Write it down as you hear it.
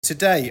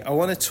today I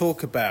want to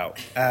talk about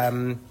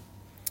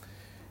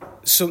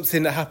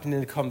something that happened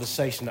in a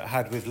conversation that I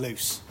had with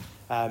Luce.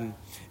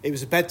 It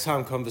was a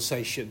bedtime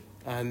conversation,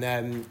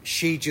 and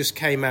she just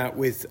came out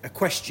with a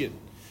question.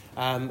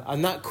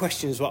 And that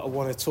question is what I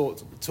want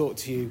to talk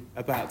to you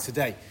about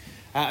today.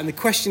 And the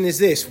question is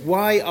this: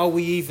 why are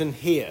we even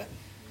here?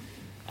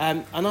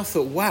 And I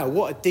thought, wow,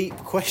 what a deep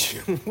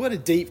question. What a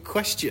deep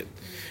question.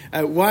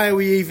 Why are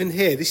we even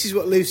here? This is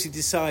what Lucy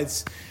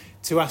decides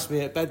to ask me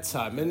at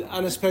bedtime. And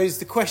I suppose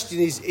the question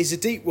is a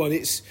deep one.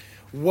 It's,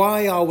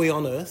 why are we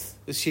on earth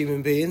as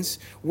human beings?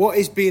 What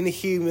is being a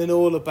human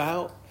all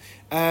about?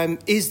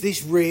 Is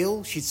this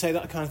real? She'd say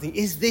that kind of thing.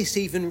 Is this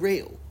even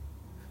real?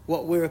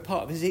 What we're a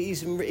part of, is it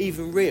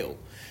even real?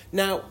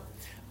 Now,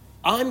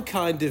 I'm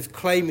kind of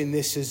claiming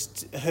this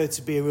as her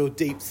to be a real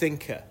deep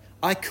thinker.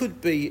 I could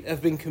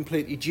have been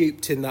completely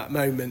duped in that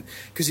moment,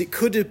 because it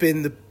could have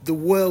been the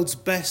world's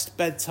best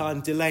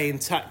bedtime delaying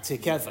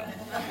tactic ever,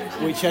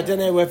 which I don't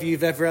know whether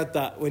you've ever had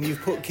that when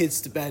you've put kids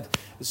to bed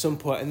at some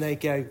point and they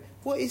go,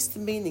 what is the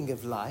meaning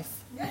of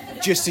life?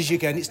 Just as you're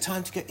going, it's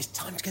time to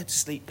go to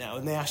sleep now.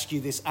 And they ask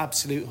you this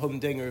absolute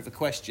humdinger of a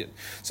question.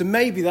 So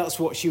maybe that's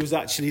what she was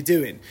actually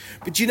doing.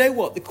 But do you know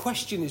what? The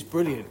question is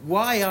brilliant.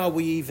 Why are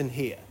we even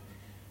here?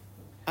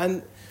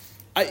 And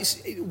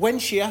when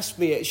she's asked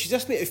me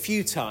it a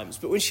few times,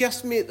 but when she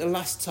asked me it the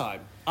last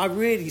time, I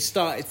really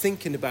started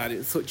thinking about it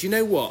and thought, do you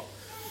know what?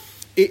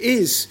 It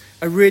is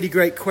a really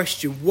great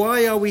question.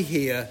 Why are we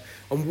here,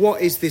 and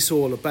what is this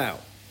all about?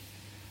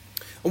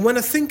 And when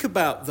I think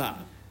about that,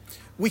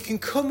 we can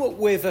come up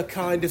with a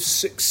kind of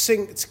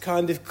succinct,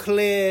 kind of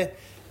clear,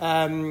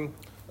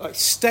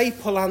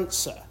 staple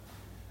answer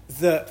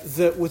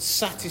that would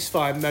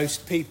satisfy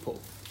most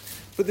people.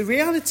 But the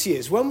reality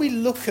is, when we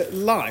look at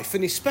life,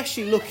 and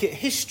especially look at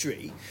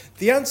history,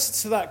 the answer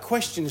to that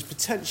question has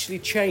potentially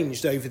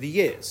changed over the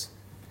years.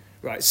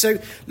 Right, so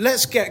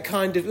let's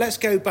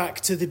go back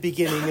to the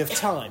beginning of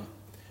time,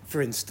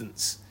 for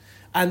instance.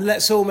 And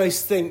let's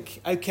almost think,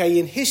 okay,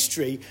 in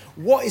history,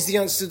 what is the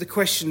answer to the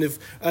question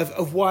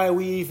of why are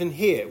we even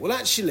here? Well,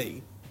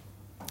 actually,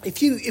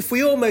 if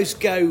we almost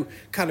go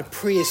kind of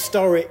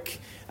prehistoric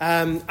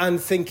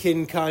and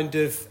thinking kind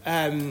of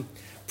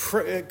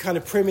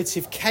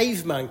primitive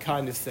caveman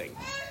kind of thing,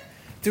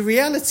 the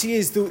reality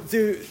is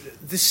the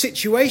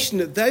situation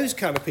that those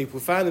kind of people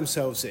found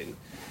themselves in,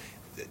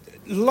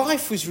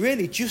 life was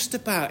really just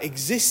about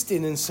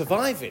existing and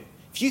surviving.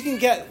 If you can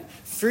get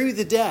through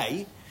the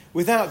day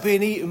without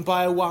being eaten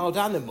by a wild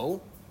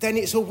animal, then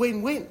it's a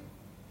win-win.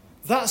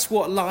 That's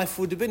what life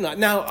would have been like.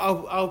 Now,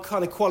 I'll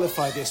kind of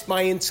qualify this.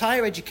 My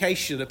entire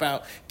education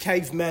about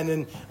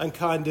cavemen and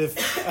kind of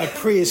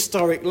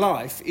prehistoric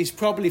life is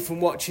probably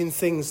from watching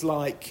things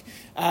like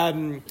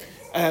the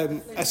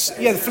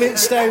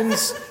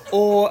Flintstones,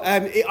 or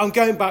I'm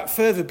going back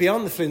further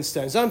beyond the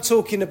Flintstones. I'm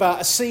talking about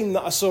a scene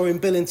that I saw in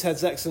Bill and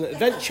Ted's Excellent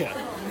Adventure,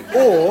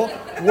 or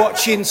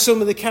watching some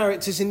of the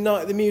characters in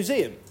Night at the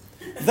Museum.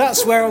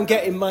 That's where I'm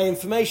getting my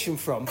information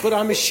from. But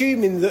I'm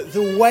assuming that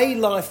the way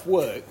life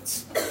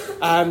worked,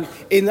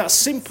 in that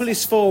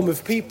simplest form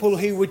of people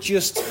who were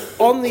just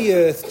on the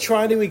earth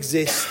trying to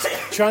exist,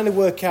 trying to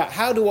work out,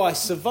 how do I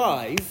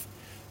survive?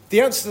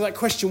 The answer to that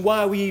question, why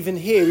are we even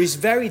here, is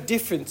very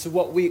different to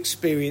what we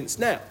experience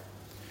now.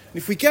 And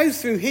if we go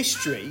through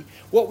history,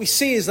 what we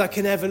see is like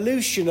an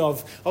evolution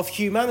of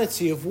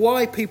humanity, of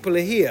why people are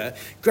here,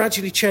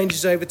 gradually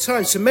changes over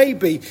time. So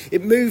maybe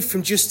it moved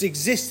from just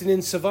existing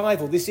in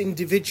survival, this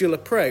individual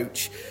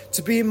approach,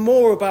 to being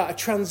more about a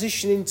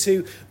transition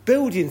into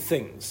building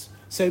things.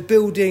 So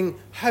building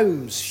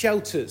homes,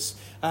 shelters,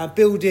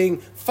 building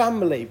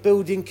family,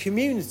 building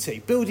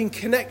community, building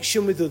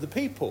connection with other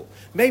people.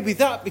 Maybe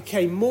that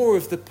became more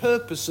of the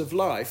purpose of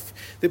life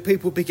that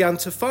people began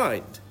to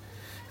find.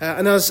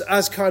 And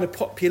as kind of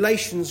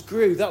populations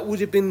grew, that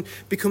would have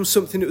become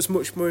something that was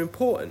much more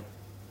important.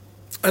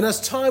 And as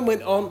time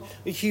went on,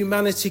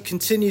 humanity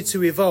continued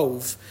to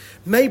evolve.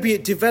 Maybe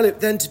it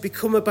developed then to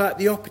become about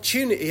the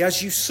opportunity.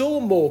 As you saw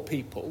more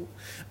people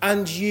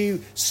and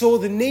you saw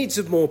the needs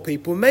of more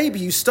people, maybe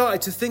you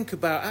started to think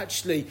about,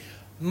 actually,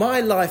 my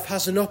life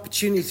has an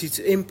opportunity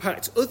to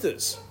impact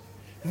others.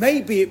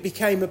 Maybe it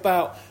became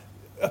about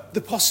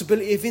the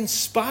possibility of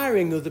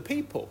inspiring other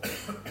people.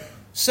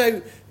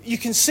 So you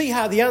can see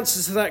how the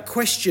answer to that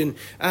question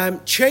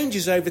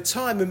changes over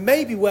time. And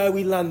maybe where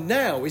we land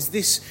now is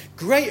this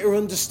greater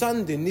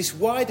understanding, this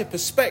wider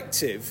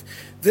perspective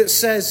that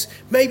says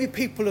maybe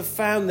people have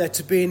found there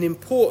to be an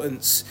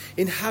importance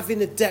in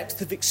having a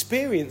depth of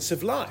experience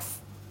of life.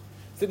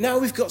 That now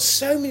we've got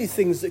so many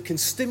things that can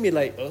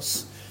stimulate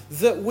us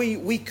that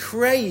we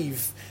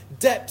crave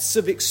depths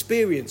of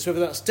experience, whether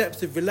that's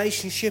depth of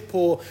relationship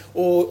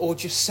or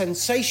just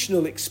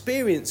sensational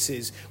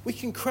experiences. We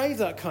can crave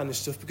that kind of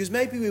stuff because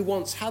maybe we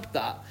once had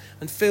that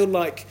and feel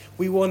like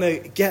we want to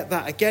get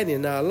that again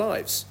in our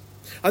lives.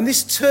 And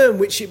this term,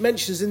 which it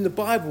mentions in the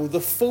Bible,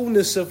 the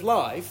fullness of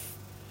life,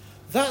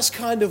 that's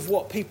kind of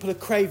what people are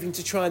craving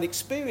to try and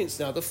experience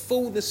now, the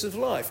fullness of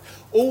life,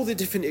 all the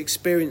different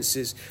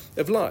experiences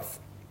of life.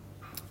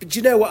 But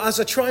you know what? As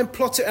I try and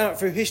plot it out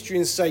through history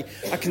and say,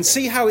 I can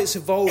see how it's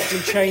evolved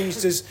and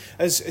changed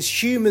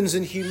as humans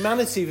and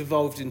humanity have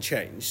evolved and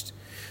changed.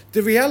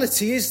 The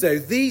reality is, though,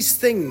 these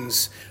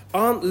things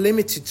aren't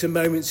limited to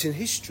moments in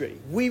history.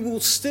 We will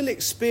still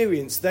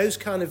experience those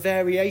kind of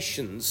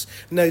variations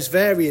and those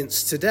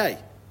variants today.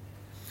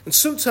 And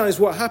sometimes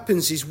what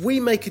happens is we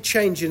make a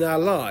change in our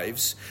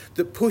lives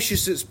that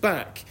pushes us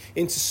back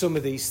into some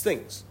of these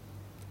things.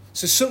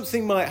 So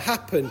something might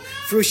happen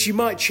for us. You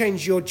might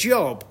change your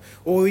job,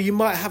 or you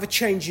might have a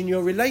change in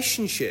your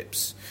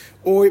relationships,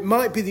 or it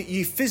might be that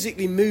you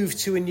physically move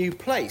to a new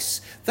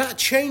place. That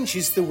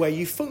changes the way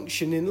you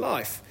function in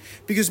life.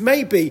 Because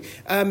maybe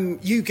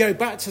you go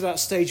back to that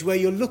stage where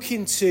you're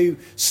looking to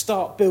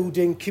start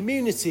building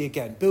community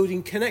again,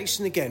 building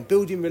connection again,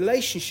 building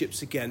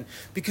relationships again,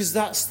 because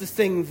that's the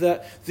thing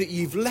that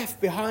you've left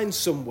behind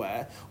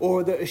somewhere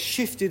or that has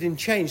shifted and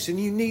changed, and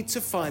you need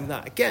to find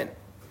that again.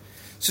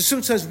 So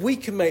sometimes we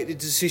can make the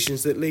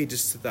decisions that lead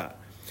us to that.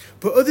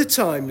 But other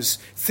times,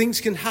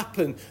 things can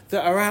happen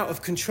that are out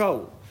of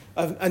control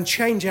and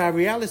change our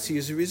reality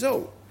as a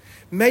result.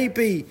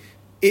 Maybe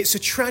it's a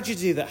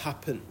tragedy that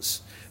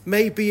happens.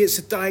 Maybe it's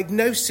a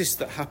diagnosis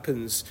that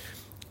happens.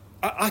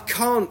 I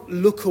can't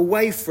look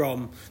away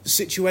from the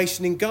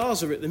situation in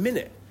Gaza at the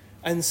minute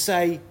and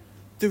say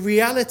the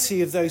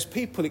reality of those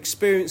people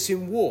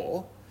experiencing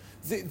war,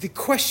 the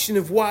question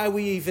of why are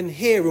we even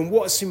here and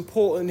what's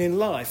important in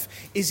life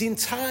is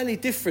entirely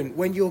different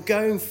when you're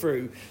going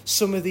through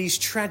some of these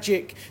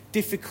tragic,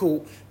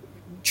 difficult,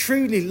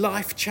 truly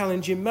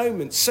life-challenging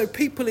moments. So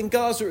people in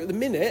Gaza at the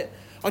minute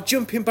are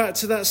jumping back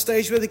to that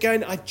stage where they're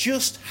going, I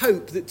just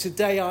hope that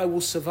today I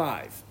will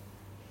survive.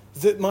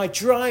 That my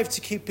drive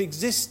to keep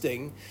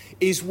existing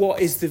is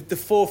what is the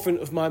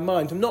forefront of my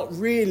mind. I'm not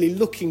really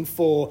looking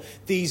for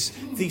these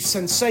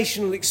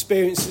sensational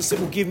experiences that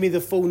will give me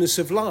the fullness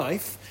of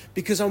life,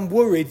 because I'm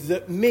worried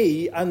that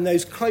me and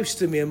those close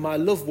to me and my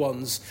loved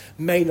ones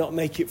may not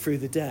make it through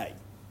the day.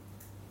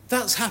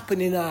 That's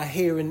happening in our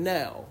here and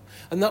now.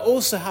 And that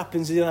also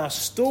happens in our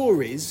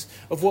stories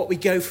of what we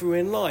go through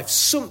in life.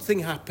 Something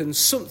happens,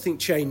 something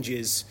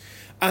changes,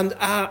 and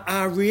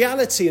our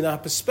reality and our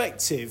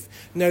perspective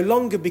no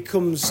longer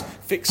becomes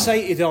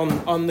fixated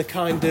on the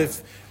kind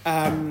of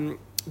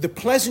the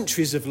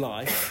pleasantries of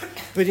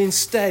life, but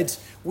instead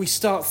we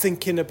start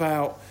thinking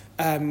about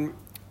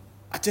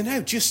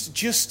just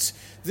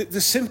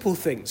the simple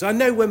things. I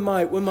know when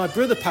my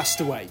brother passed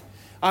away,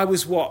 I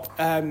was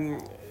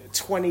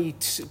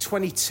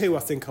 22, I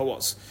think I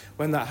was,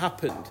 when that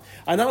happened.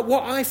 And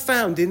what I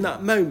found in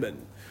that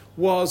moment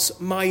was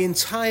my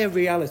entire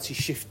reality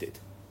shifted.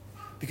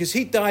 Because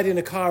he died in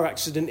a car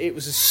accident, it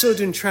was a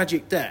sudden,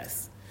 tragic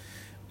death.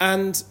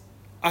 And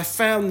I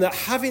found that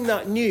having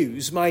that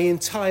news, my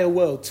entire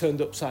world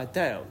turned upside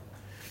down.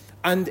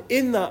 And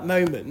in that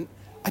moment,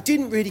 I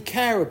didn't really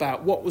care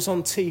about what was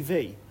on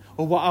TV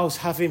or what I was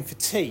having for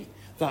tea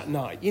that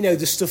night. You know,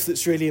 the stuff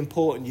that's really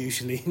important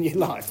usually in your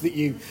life that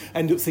you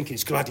end up thinking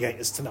it's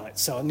Gladiators tonight,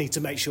 so I need to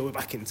make sure we're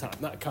back in time,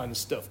 that kind of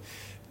stuff.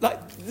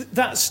 Like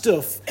that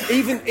stuff,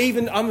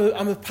 even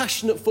I'm a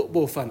passionate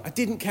football fan. I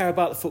didn't care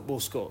about the football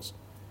scores.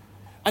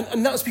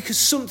 And that's because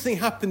something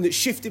happened that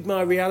shifted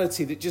my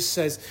reality that just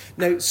says,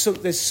 no,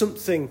 there's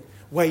something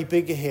way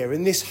bigger here.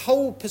 And this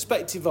whole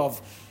perspective of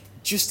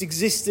just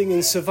existing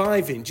and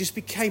surviving just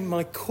became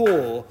my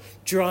core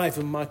drive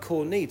and my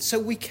core need. So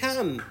we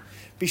can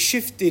be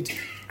shifted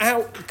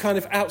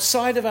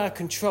outside of our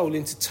control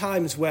into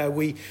times where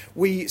we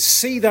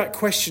see that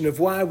question of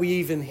why are we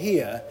even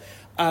here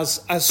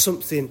as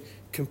something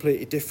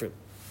completely different.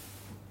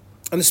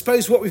 And I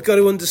suppose what we've got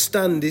to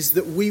understand is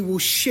that we will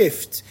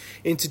shift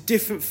into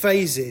different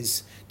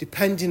phases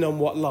depending on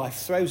what life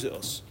throws at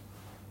us.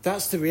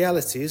 That's the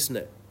reality, isn't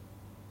it?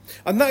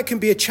 And that can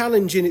be a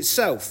challenge in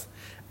itself.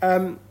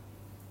 And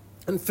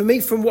for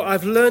me, from what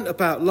I've learnt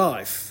about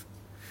life,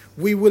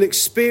 we will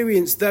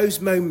experience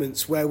those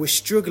moments where we're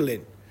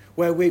struggling,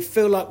 where we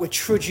feel like we're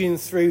trudging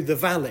through the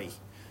valley,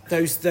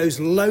 those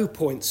low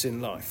points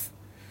in life.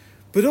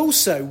 But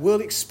also, we'll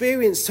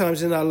experience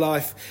times in our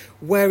life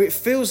where it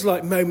feels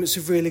like moments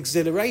of real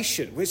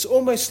exhilaration, where it's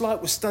almost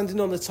like we're standing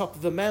on the top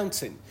of a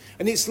mountain.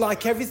 And it's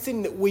like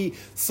everything that we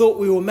thought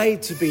we were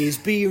made to be is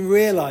being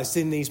realised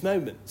in these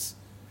moments.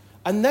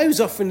 And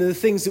those often are the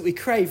things that we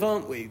crave,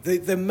 aren't we?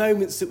 The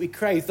moments that we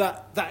crave,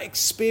 that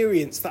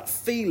experience, that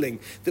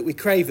feeling that we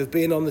crave of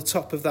being on the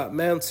top of that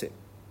mountain.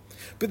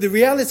 But the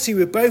reality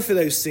with both of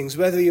those things,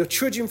 whether you're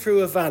trudging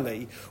through a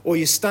valley or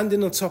you're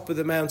standing on top of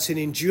the mountain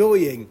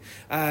enjoying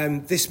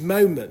this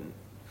moment,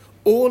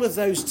 all of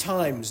those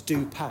times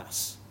do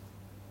pass.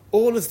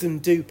 All of them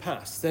do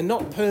pass. They're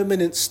not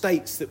permanent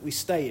states that we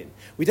stay in.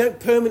 We don't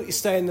permanently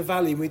stay in the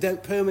valley and we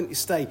don't permanently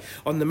stay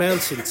on the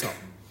mountaintop.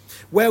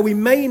 Where we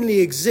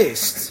mainly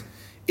exist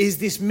is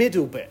this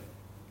middle bit.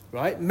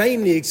 Right?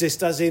 Mainly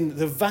exist as in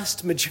the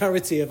vast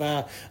majority of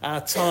our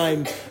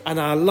time and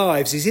our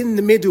lives is in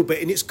the middle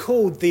bit, and it's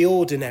called the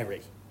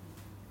ordinary.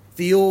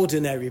 The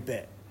ordinary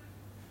bit.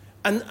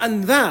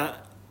 And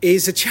that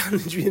is a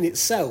challenge in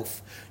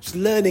itself. Just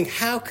learning,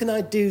 how can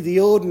I do the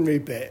ordinary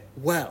bit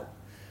well?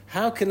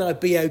 How can I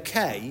be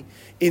okay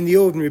in the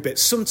ordinary bit?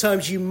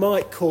 Sometimes you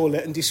might call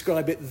it and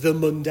describe it the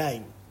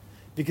mundane,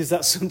 because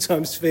that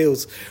sometimes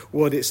feels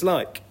what it's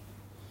like.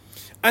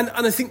 And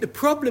I think the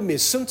problem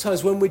is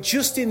sometimes when we're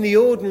just in the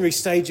ordinary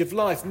stage of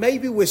life,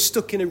 maybe we're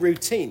stuck in a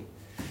routine.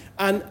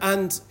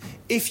 And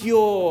if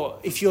your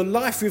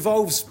life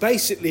revolves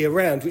basically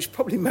around, which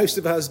probably most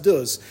of ours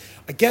does,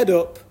 I get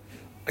up,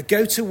 I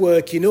go to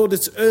work in order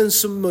to earn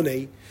some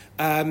money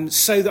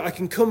so that I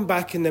can come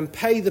back and then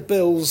pay the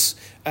bills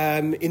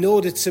in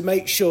order to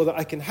make sure that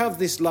I can have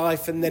this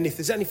life. And then if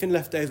there's anything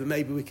left over,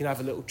 maybe we can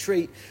have a little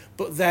treat.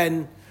 But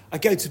then I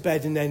go to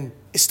bed and then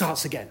it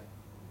starts again.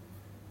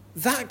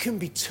 That can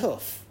be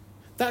tough.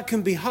 That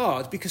can be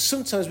hard, because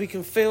sometimes we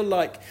can feel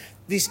like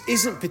this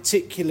isn't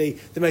particularly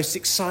the most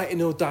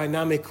exciting or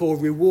dynamic or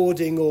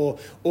rewarding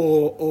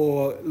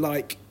or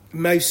like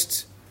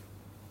most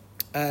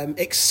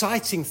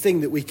exciting thing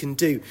that we can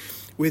do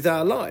with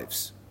our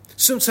lives.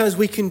 Sometimes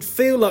we can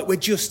feel like we're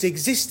just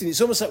existing. It's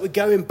almost like we're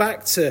going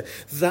back to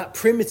that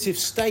primitive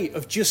state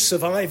of just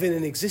surviving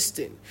and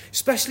existing,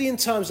 especially in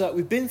times like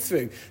we've been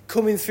through,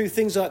 coming through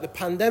things like the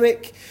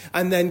pandemic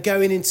and then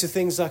going into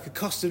things like a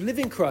cost of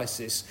living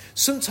crisis.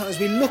 Sometimes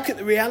we look at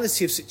the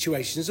reality of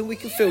situations and we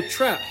can feel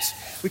trapped.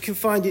 We can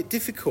find it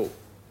difficult.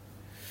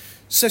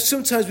 So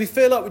sometimes we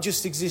feel like we're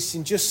just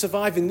existing, just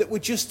surviving, that we're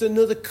just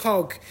another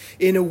cog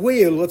in a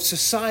wheel of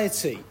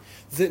society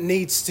that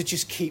needs to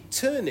just keep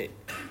turning.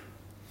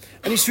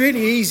 And it's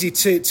really easy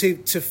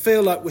to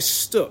feel like we're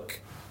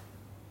stuck.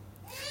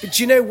 But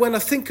do you know, when I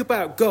think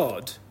about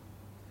God,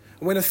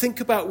 and when I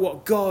think about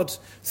what God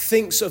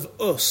thinks of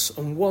us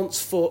and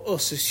wants for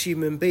us as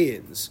human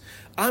beings,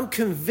 I'm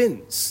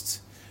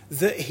convinced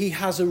that he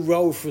has a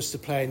role for us to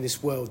play in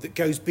this world that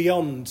goes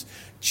beyond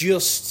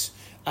just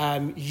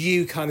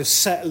you kind of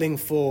settling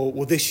for,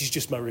 well, this is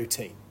just my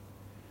routine.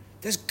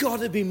 There's got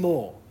to be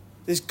more.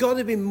 There's got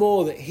to be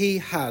more that he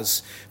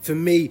has for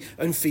me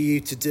and for you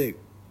to do.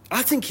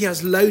 I think he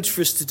has loads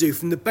for us to do,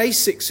 from the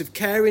basics of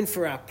caring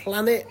for our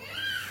planet,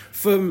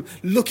 from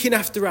looking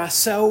after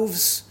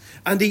ourselves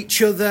and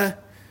each other,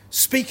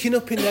 speaking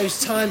up in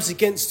those times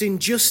against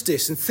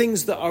injustice and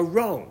things that are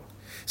wrong,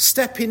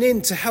 stepping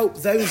in to help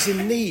those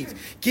in need,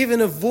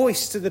 giving a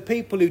voice to the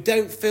people who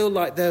don't feel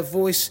like their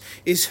voice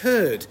is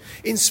heard,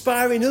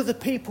 inspiring other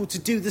people to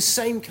do the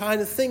same kind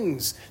of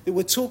things that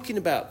we're talking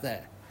about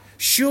there.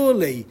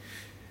 Surely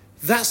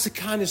that's the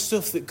kind of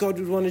stuff that God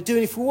would want to do.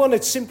 And if we want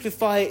to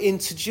simplify it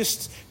into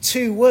just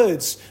 2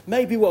 words,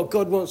 maybe what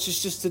God wants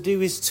us just to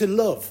do is to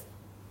love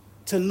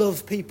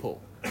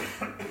people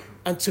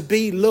and to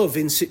be love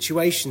in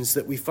situations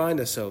that we find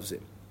ourselves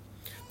in.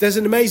 There's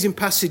an amazing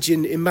passage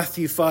in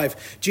Matthew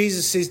 5.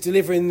 Jesus is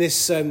delivering this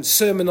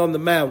Sermon on the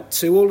Mount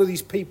to all of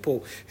these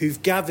people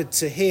who've gathered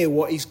to hear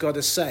what he's got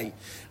to say.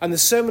 And the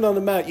Sermon on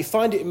the Mount, you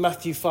find it in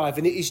Matthew 5,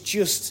 and it is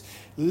just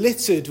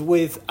littered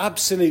with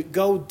absolute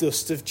gold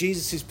dust of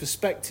Jesus'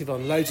 perspective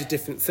on loads of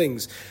different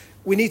things.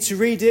 We need to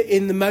read it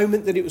in the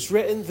moment that it was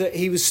written, that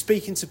he was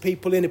speaking to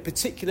people in a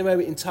particular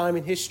moment in time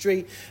in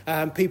history,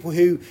 people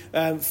who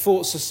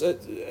fought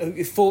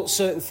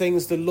certain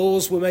things. The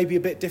laws were maybe a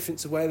bit different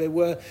to where they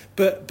were,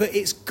 but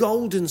it's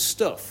golden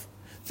stuff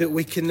that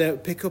we can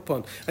pick up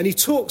on. And he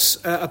talks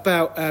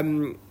about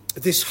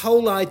this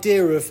whole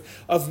idea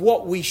of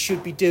what we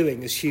should be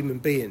doing as human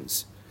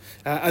beings.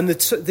 And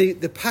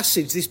the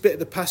passage, this bit of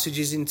the passage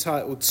is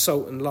entitled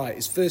Salt and Light.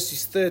 It's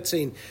verses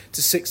 13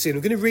 to 16.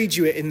 I'm going to read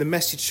you it in the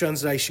Message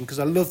translation because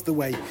I love the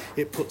way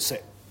it puts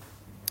it.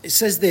 It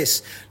says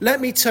this: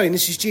 "Let me tell you,"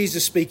 this is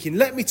Jesus speaking,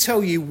 "let me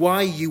tell you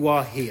why you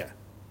are here.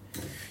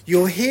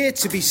 You're here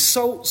to be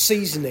salt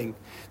seasoning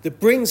that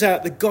brings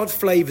out the God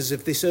flavours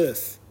of this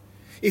earth.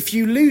 If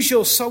you lose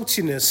your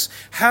saltiness,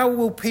 how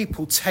will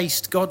people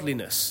taste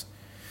godliness?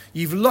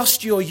 You've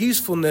lost your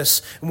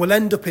usefulness and will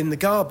end up in the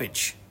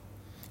garbage.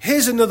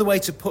 Here's another way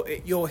to put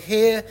it. You're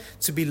here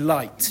to be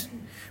light,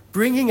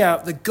 bringing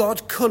out the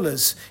God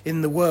colours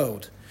in the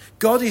world.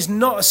 God is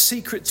not a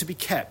secret to be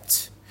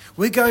kept.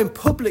 We're going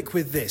public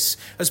with this,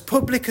 as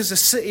public as a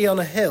city on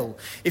a hill.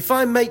 If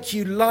I make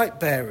you light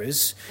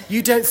bearers,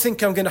 you don't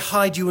think I'm going to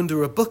hide you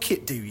under a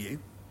bucket, do you?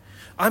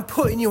 I'm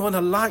putting you on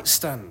a light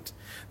stand.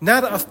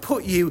 Now that I've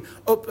put you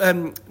up,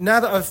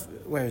 now that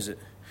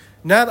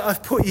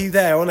I've put you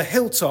there on a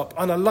hilltop,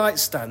 on a light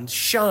stand,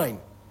 shine.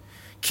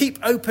 Keep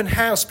open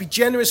house, be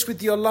generous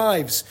with your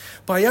lives.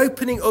 By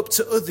opening up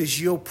to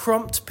others, you'll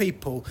prompt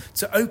people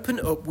to open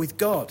up with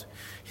God,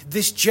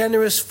 this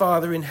generous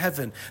Father in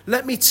heaven.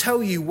 Let me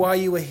tell you why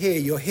you are here.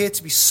 You're here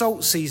to be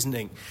salt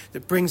seasoning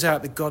that brings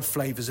out the God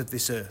flavours of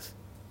this earth."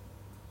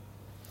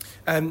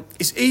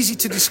 It's easy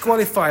to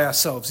disqualify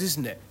ourselves,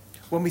 isn't it,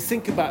 when we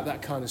think about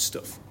that kind of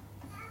stuff?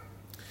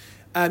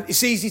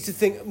 It's easy to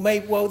think,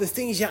 mate, well, the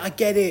thing is, yeah, I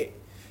get it.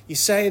 You're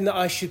saying that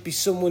I should be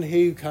someone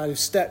who kind of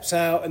steps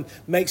out and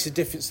makes a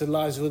difference to the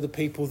lives of other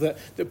people,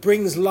 that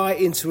brings light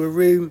into a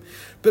room.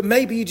 But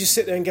maybe you just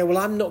sit there and go, well,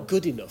 I'm not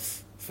good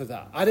enough for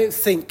that. I don't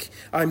think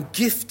I'm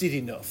gifted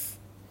enough.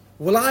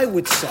 Well, I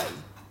would say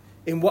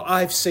in what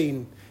I've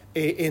seen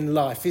in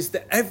life is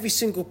that every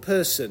single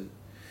person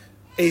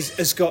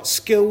has got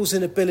skills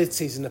and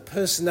abilities and a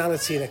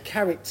personality and a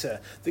character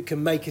that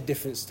can make a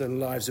difference to the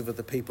lives of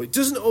other people. It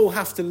doesn't all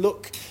have to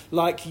look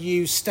like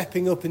you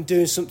stepping up and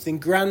doing something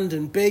grand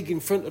and big in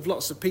front of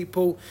lots of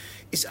people.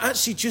 It's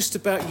actually just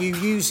about you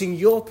using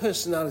your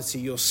personality,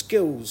 your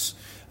skills,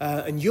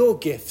 and your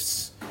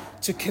gifts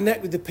to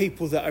connect with the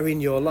people that are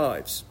in your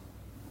lives.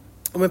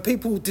 And when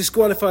people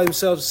disqualify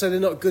themselves and say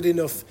they're not good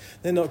enough,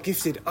 they're not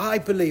gifted, I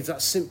believe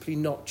that's simply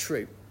not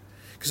true.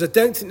 Because I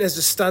don't think there's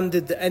a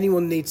standard that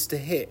anyone needs to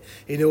hit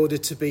in order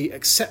to be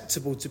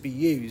acceptable to be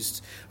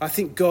used. I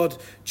think God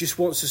just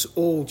wants us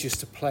all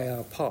just to play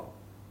our part.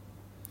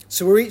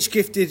 So we're each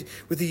gifted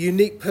with a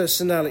unique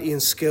personality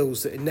and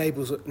skills that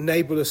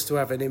enable us to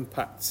have an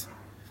impact.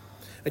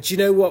 And do you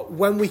know what?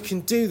 When we can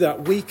do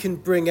that, we can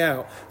bring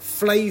out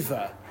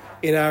flavour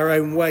in our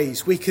own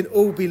ways. We can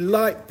all be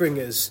light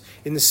bringers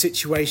in the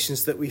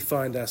situations that we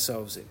find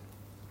ourselves in.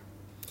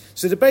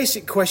 So the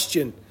basic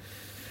question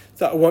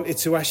that I wanted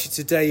to ask you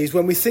today is,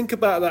 when we think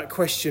about that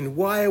question,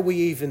 why are we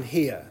even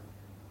here?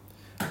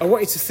 I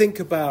want you to think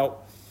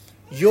about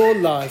your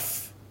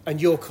life and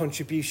your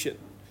contribution.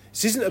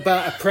 This isn't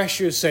about a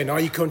pressure of saying,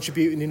 are you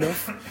contributing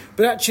enough?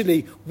 But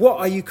actually, what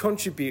are you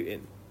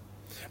contributing?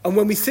 And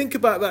when we think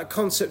about that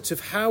concept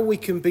of how we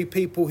can be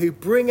people who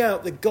bring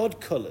out the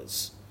God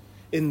colours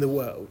in the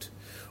world,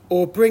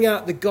 or bring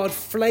out the God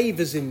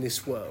flavours in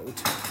this world,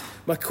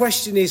 my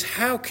question is,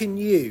 how can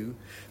you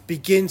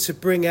begin to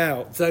bring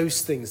out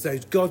those things,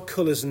 those God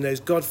colours and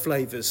those God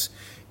flavours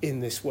in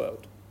this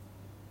world?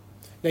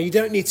 Now, you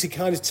don't need to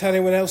kind of tell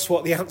anyone else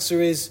what the answer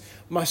is.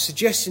 My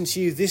suggestion to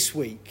you this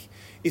week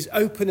is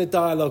open a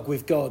dialogue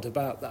with God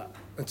about that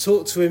and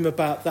talk to him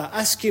about that.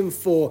 Ask him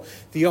for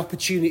the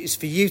opportunities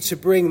for you to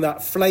bring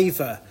that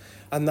flavour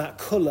and that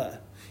colour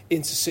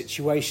into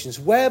situations.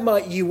 Where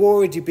might you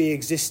already be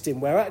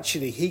existing where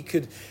actually he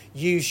could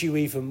use you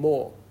even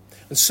more?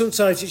 And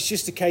sometimes it's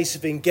just a case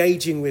of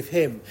engaging with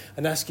him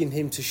and asking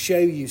him to show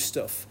you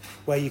stuff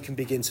where you can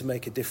begin to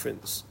make a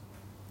difference.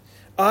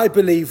 I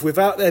believe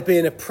without there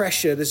being a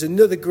pressure, there's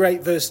another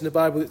great verse in the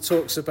Bible that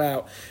talks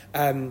about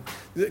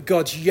that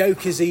God's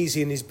yoke is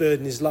easy and his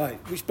burden is light,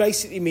 which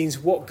basically means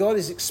what God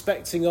is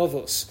expecting of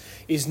us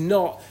is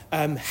not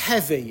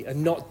heavy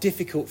and not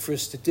difficult for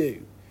us to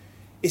do.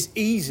 It's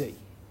easy,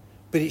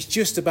 but it's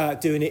just about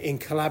doing it in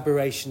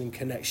collaboration and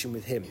connection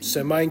with him.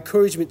 So my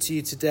encouragement to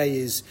you today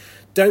is,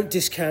 don't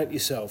discount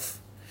yourself.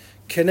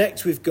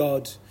 Connect with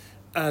God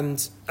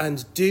and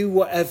do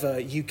whatever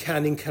you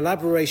can in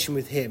collaboration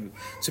with him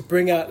to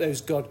bring out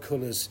those God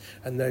colours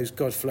and those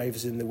God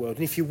flavours in the world.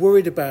 And if you're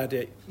worried about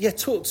it,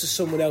 talk to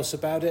someone else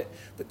about it,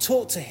 but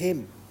talk to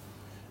him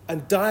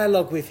and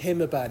dialogue with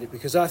him about it,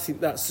 because I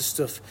think that's the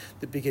stuff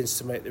that begins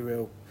to make the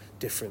real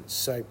difference.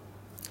 So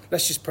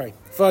let's just pray.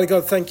 Father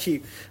God, thank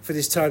you for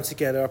this time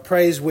together. I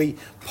pray as we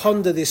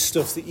ponder this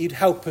stuff that you'd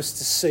help us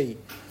to see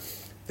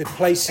the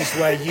places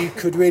where you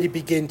could really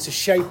begin to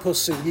shape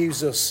us and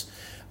use us,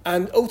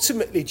 and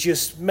ultimately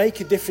just make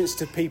a difference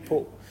to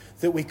people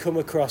that we come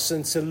across,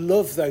 and to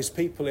love those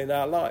people in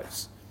our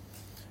lives.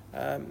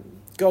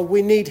 God,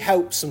 we need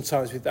help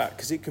sometimes with that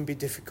because it can be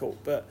difficult,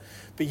 but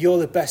you're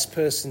the best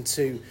person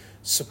to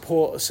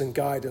support us and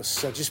guide us.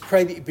 So I just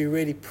pray that you'd be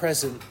really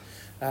present,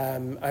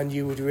 and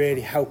you would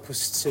really help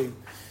us to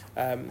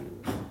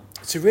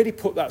really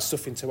put that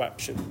stuff into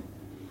action.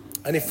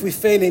 And if we're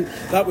feeling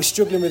that we're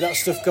struggling with that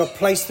stuff, God,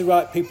 place the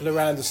right people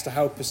around us to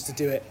help us to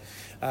do it.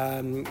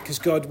 Because,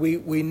 God,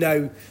 we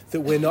know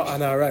that we're not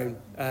on our own.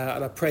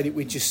 And I pray that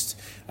we just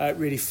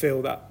really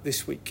feel that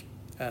this week.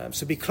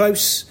 So be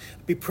close,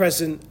 be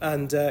present,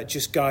 and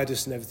just guide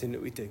us in everything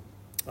that we do.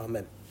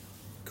 Amen.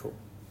 Cool.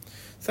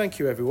 Thank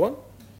you, everyone.